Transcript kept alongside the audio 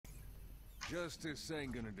Justice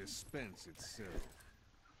ain't gonna dispense itself.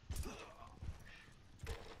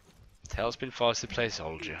 Tail's been forced to play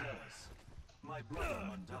soldier.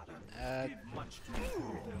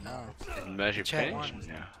 No. Mercy Chat finish? won.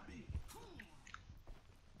 No.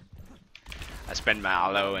 I spend my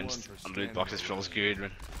allowance on loot boxes. Feels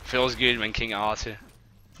good when King Arthur.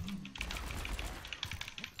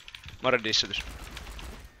 What are these?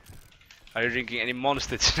 Are you drinking any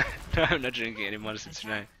monster tonight? No, I'm not drinking any monster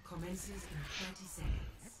tonight.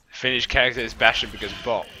 Finnish character is Bastion because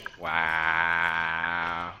bot.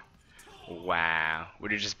 Wow. Wow.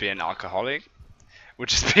 Would you just be an alcoholic? Would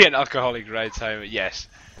just be an alcoholic, right, Taimou? Yes.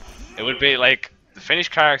 It would be like the Finnish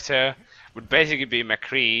character would basically be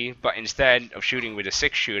McCree, but instead of shooting with a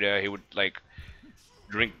 6-shooter, he would like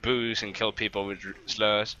drink booze and kill people with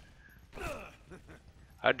slurs.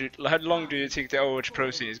 How long do you think the Overwatch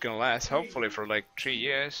Pro scene is gonna last? Hopefully for like 3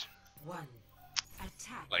 years.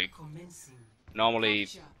 Like normally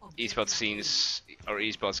esports scenes or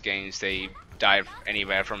esports games, they die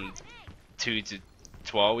anywhere from 2 to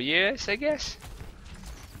 12 years, I guess.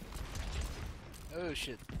 Oh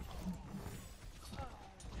shit.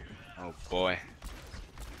 Oh boy.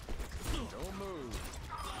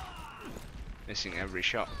 Missing every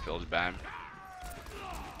shot feels bad.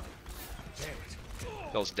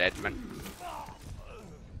 Feels dead, man.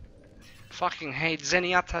 Fucking hate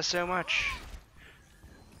Zenyatta so much.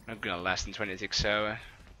 Not gonna last in 26 so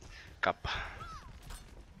Cup.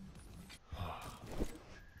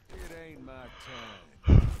 It ain't my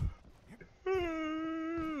time.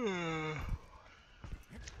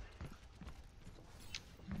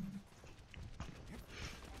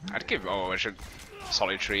 I'd give Overwatch a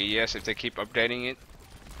solid 3 years if they keep updating it.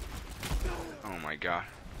 Oh my god.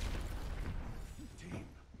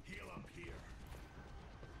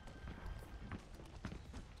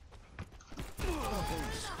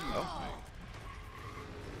 Oh.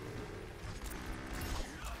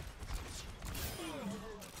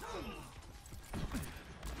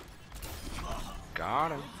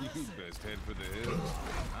 Got him. Best head for the hills.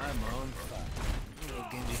 I'm on fire.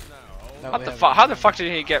 What the fuck? How the fuck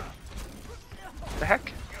did he get? The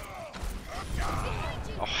heck?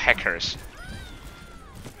 Oh, hackers.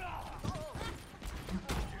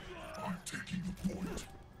 I'm taking the point.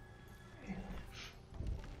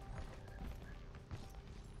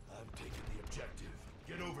 I'm taking the objective.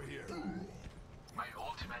 Get over here. My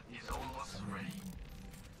ultimate is almost ready.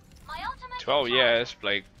 12 years,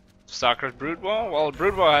 like StarCraft Brood War? Well,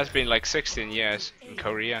 Brood War has been like 16 years in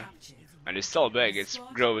Korea. And it's still big, it's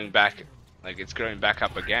growing back. Like, it's growing back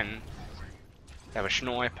up again. They have a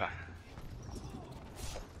sniper.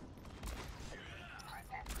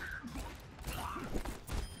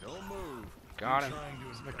 Don't move. Got him.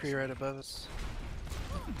 McCree right above us.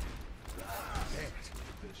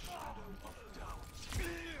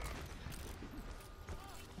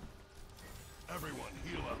 Everyone,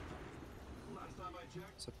 heal up.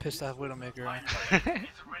 It's a pissed off Widowmaker. Right? It's ready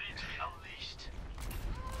to be unleashed.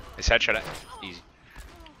 It's headshot it. Easy.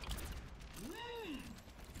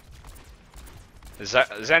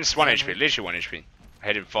 Zen's 1 HP, literally 1 HP. I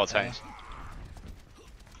hit him 4 times.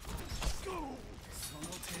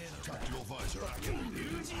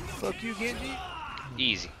 Fuck you, Genji.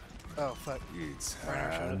 Easy. Oh fuck. It's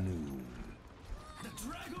Right,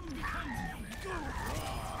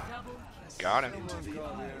 Got him. Time to heal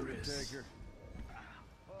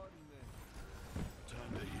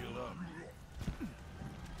up.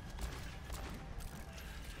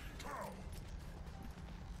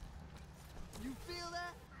 You feel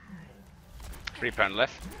that? 3 pound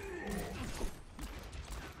left.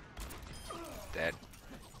 Dead.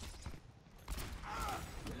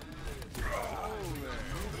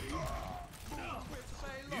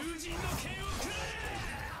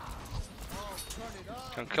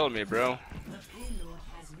 Don't kill me, bro.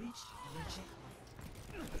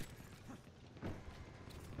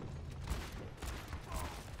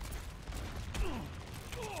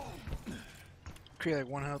 Create like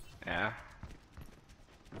 1 health. Yeah.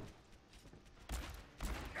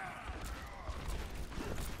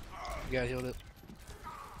 You got healed it.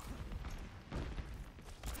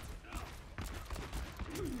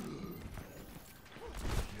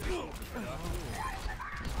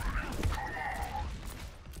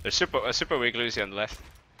 There's a super weak Lucy on the left.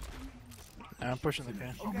 I'm pushing the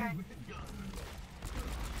can.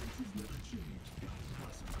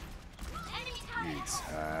 It's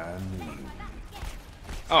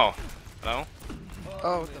Oh, hello.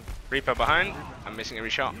 Oh, what the Reaper behind. I'm missing every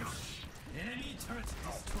shot.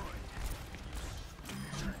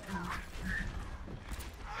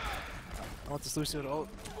 I want this Lucio to ult.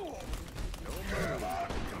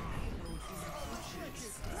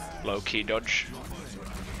 Low key dodge.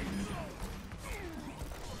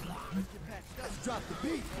 Drop the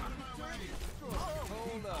beat.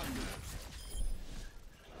 Hold up.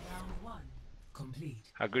 Round 1 complete.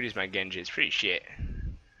 How good is my Genji? It's pretty shit.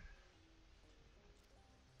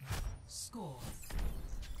 Score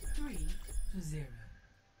 3-0.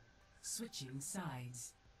 Switching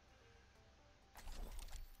sides.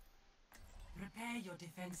 Prepare your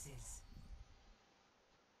defenses.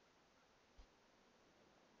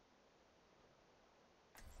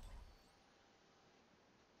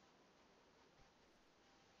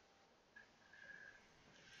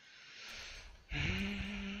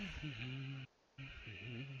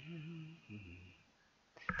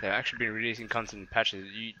 They've actually been releasing content patches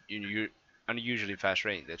in unusually fast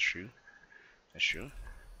rate. That's true. That's true.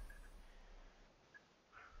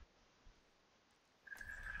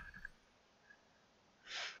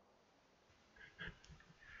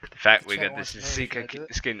 The fact we chat got this wants to know, should I Zika do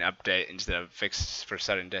it? skin update instead of fix for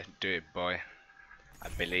sudden death. Do it, boy. I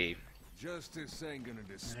believe. Justice ain't gonna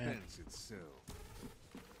dispense itself.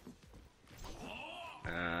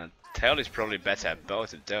 Tail is probably better at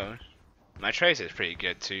both of those. My Tracer is pretty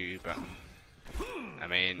good too, but I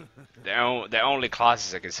mean, the only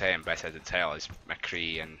classes I can say I'm better at the Tail is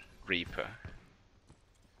McCree and Reaper.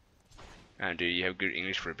 And do you have good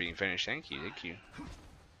English for being Finnish? Thank you, thank you.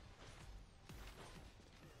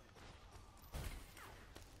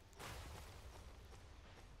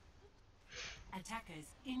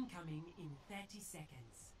 Attackers incoming in 30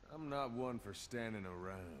 seconds. I'm not one for standing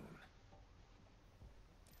around.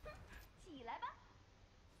 起来吧。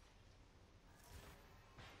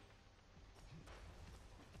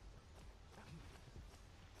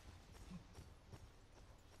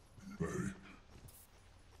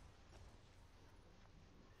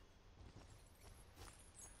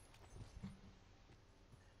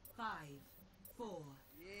 5, 4,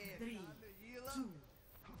 3, 2,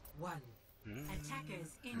 1.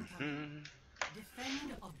 Attackers incoming.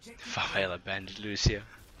 Defend objective. File abandoned Lucio.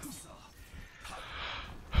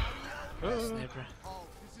 Sniper. Oh,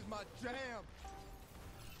 this is my jam.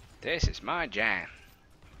 This is my jam.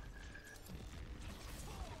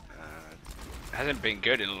 Hasn't been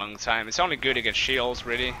good in a long time. It's only good against shields,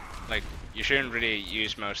 really. Like, you shouldn't really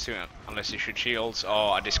use most to it unless you shoot shields.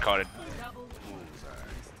 Oh, I discarded.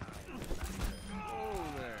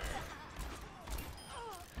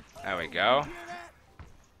 There we go.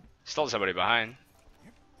 Still somebody behind.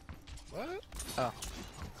 What? Oh,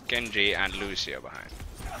 Genji and Lucio behind.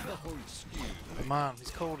 come on.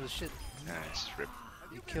 He's cold as shit. Nice. Rip.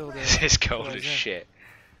 You killed it. This is cold as shit.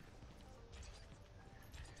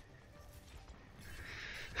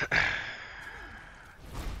 I'm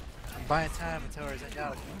buying time until I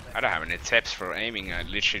got it. I don't have any tips for aiming. I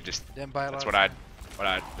literally just. Then buy a That's lot what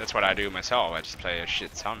of That's what I do myself. I just play a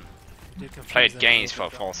shit ton. Dude, confuse Played them games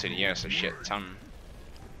with for 14 years, a shit ton.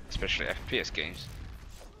 Especially FPS games.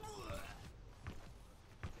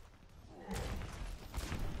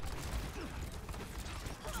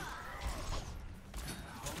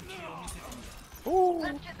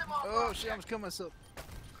 Oh shit, I almost killed myself.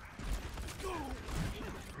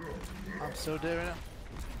 I'm so dead right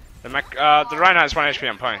now. The Rhino has 1 HP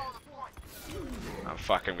on point. Oh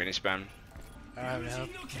fuck, I'm getting spammed. I don't have any help.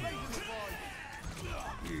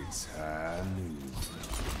 It's high noon.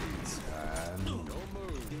 It's high noon.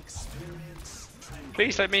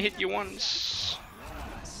 Please let me hit you once.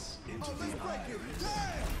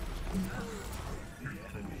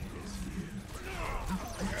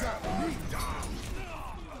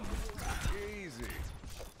 Easy.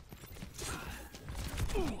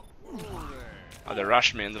 Oh, they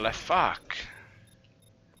rushed me in the left. Fuck.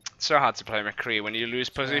 It's so hard to play McCree when you lose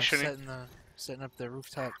positioning. Setting up the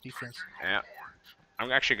rooftop defense. Yeah.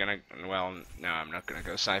 I'm actually gonna. Well, no, I'm not gonna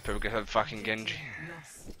go sniper because I'm fucking Genji.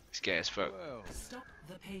 Loss. It's gay as fuck. Well, Stop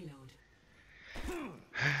the payload.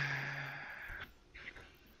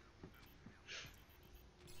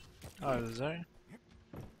 Oh, is there?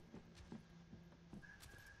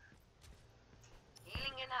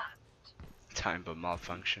 Healing it up. Time bomb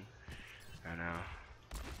malfunction. I know.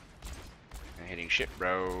 I'm hitting shit,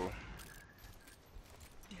 bro.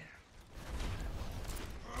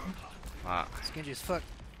 Ah, Skingy as fuck.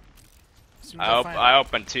 As soon as I find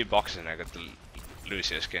opened 2 boxes and I got the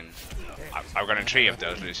Lucio skin. I've got 3 of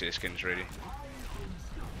those Lucio skins ready.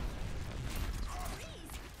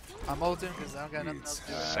 I'm ulting because I don't got nothing else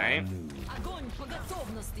to do. Same. Огонь по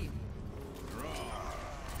готовности.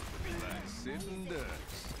 sitting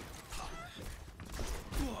ducks.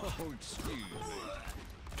 Oh, excuse me.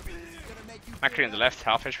 McCree on the left,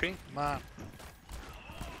 half HP. Come on.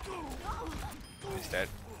 He's dead.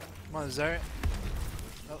 Come on, Zarya.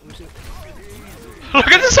 Oh, we should. Look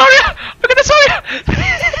at the Sonya! Look at the Sonya!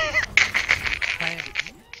 Damn.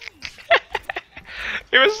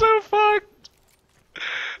 It was so fucked.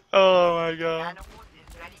 Oh my god. Animal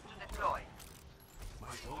is ready to deploy. My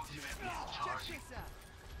ultimate is charging.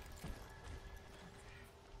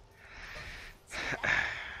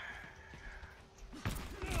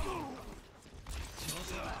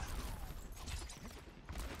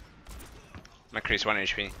 McCree's 1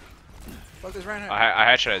 HP. Fuck this right here. I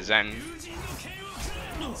headshot at Zen.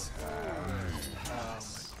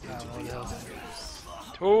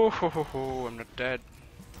 Oh, I'm not dead.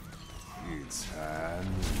 It's time.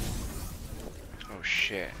 Oh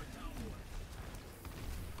shit.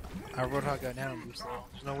 Our Roadhog got down boost.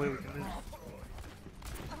 There's no way we can lose.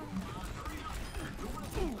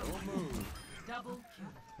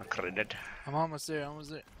 McCree dead. I'm almost there.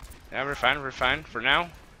 Almost there. Yeah, we're fine for now.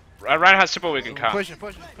 Ryan has super we can count. Push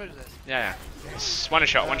this. Yeah. It's one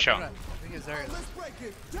shot, one shot. I think it's there.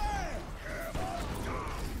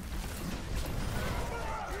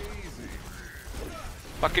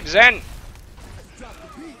 Fucking Zen!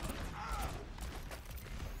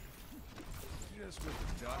 Just with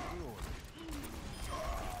the jockey order.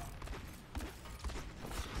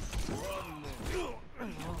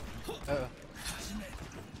 Uh-oh.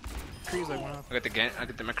 Tree's like one up. I got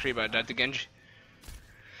the McCree, but I died to Genji.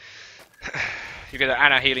 You got the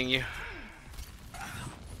Ana healing you.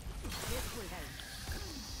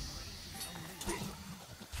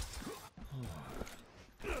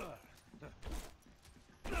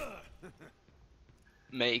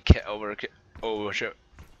 Make it over shit.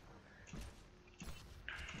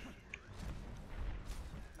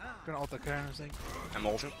 Gonna ult the car and everything. I'm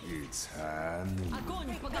ulting. It's time.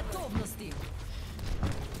 Огонь по готовности.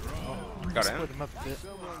 Got him. Split him up a bit.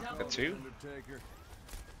 Got two.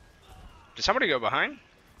 Did somebody go behind?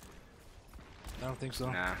 I don't think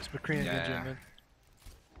so. Nah. It's McCree and Genji, Yeah. man.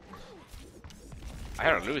 I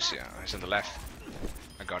heard a Lucia. He's on the left.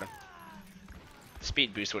 I got him.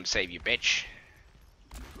 Speed boost won't save you, bitch.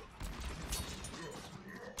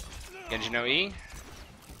 Genji no E?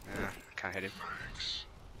 Can't hit him.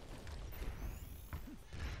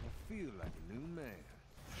 I feel like a new man.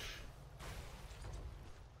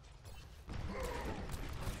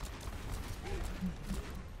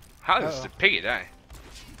 How does Uh-oh. the piggy die?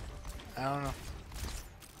 I don't know.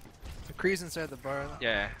 McCree's inside the bar.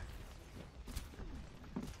 Yeah.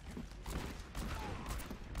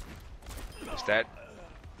 Is that?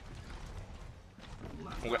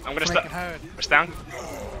 I'm gonna Flanking stop. hard. What's down?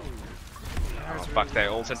 Hard's Oh fuck, really they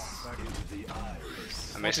ulted.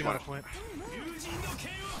 I missed ulting one. on a point.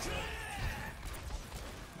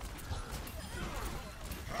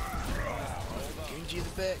 Genji in the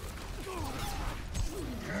back.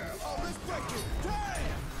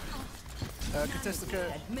 Contest the car.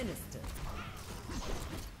 Administered.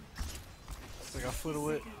 It's like a foot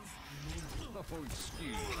away.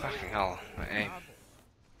 Fucking hell, my aim.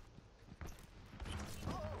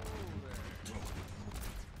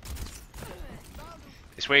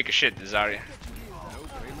 It's weak as shit, the Zarya. No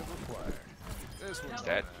payment required. This one's He's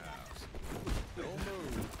dead. no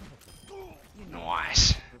move.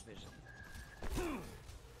 Nice.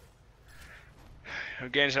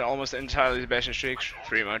 Against almost entirely the best streaks,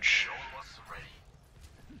 pretty much.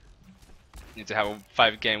 Need to have a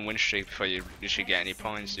 5-game win streak before you should get any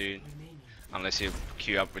points, dude. Unless you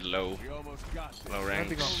queue up with low We almost got this. I think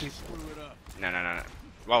ranks. I'll keep. Screw it up. No.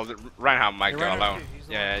 Well, Reinhardt might Yeah, go Reinhardt's alone. good, he's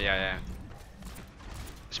Yeah.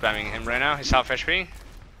 Spamming him right now. He's half HP. I'm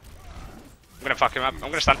gonna fuck him up. I'm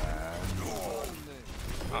gonna stun.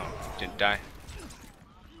 Oh, didn't die.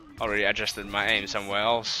 Already adjusted my aim somewhere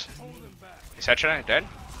else. Is Headshot dead?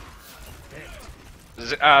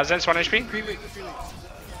 Zen's 1 HP. Free league.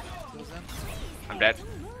 Goes in. I'm dead.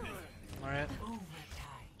 Alright.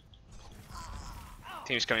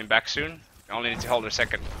 Team's coming back soon. I only need to hold a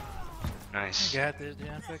second. Nice. Got this, dude.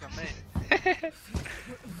 I feel like I'm made.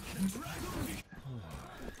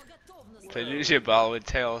 Play Lucia ball with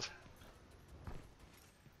tails.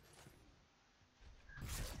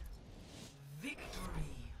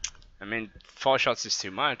 I mean, 4 shots is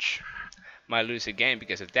too much. Might lose a game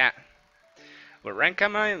because of that. What rank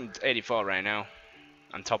am I? I'm 84 right now.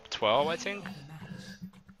 I'm top 12, I think.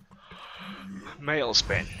 Mail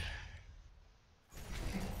spin.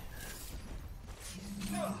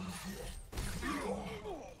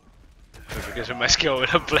 Because of my skill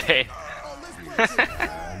with a blade.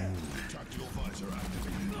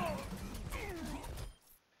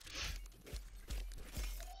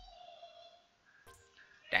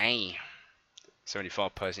 Dang.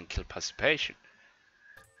 74% kill participation.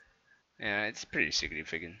 Yeah, it's pretty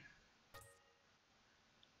significant.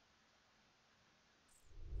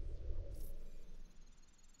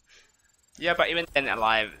 Yeah, but even then,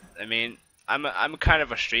 alive. I mean, I'm kind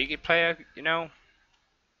of a streaky player, you know.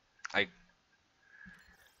 Like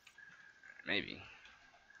maybe.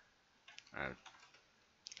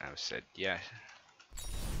 I said yes.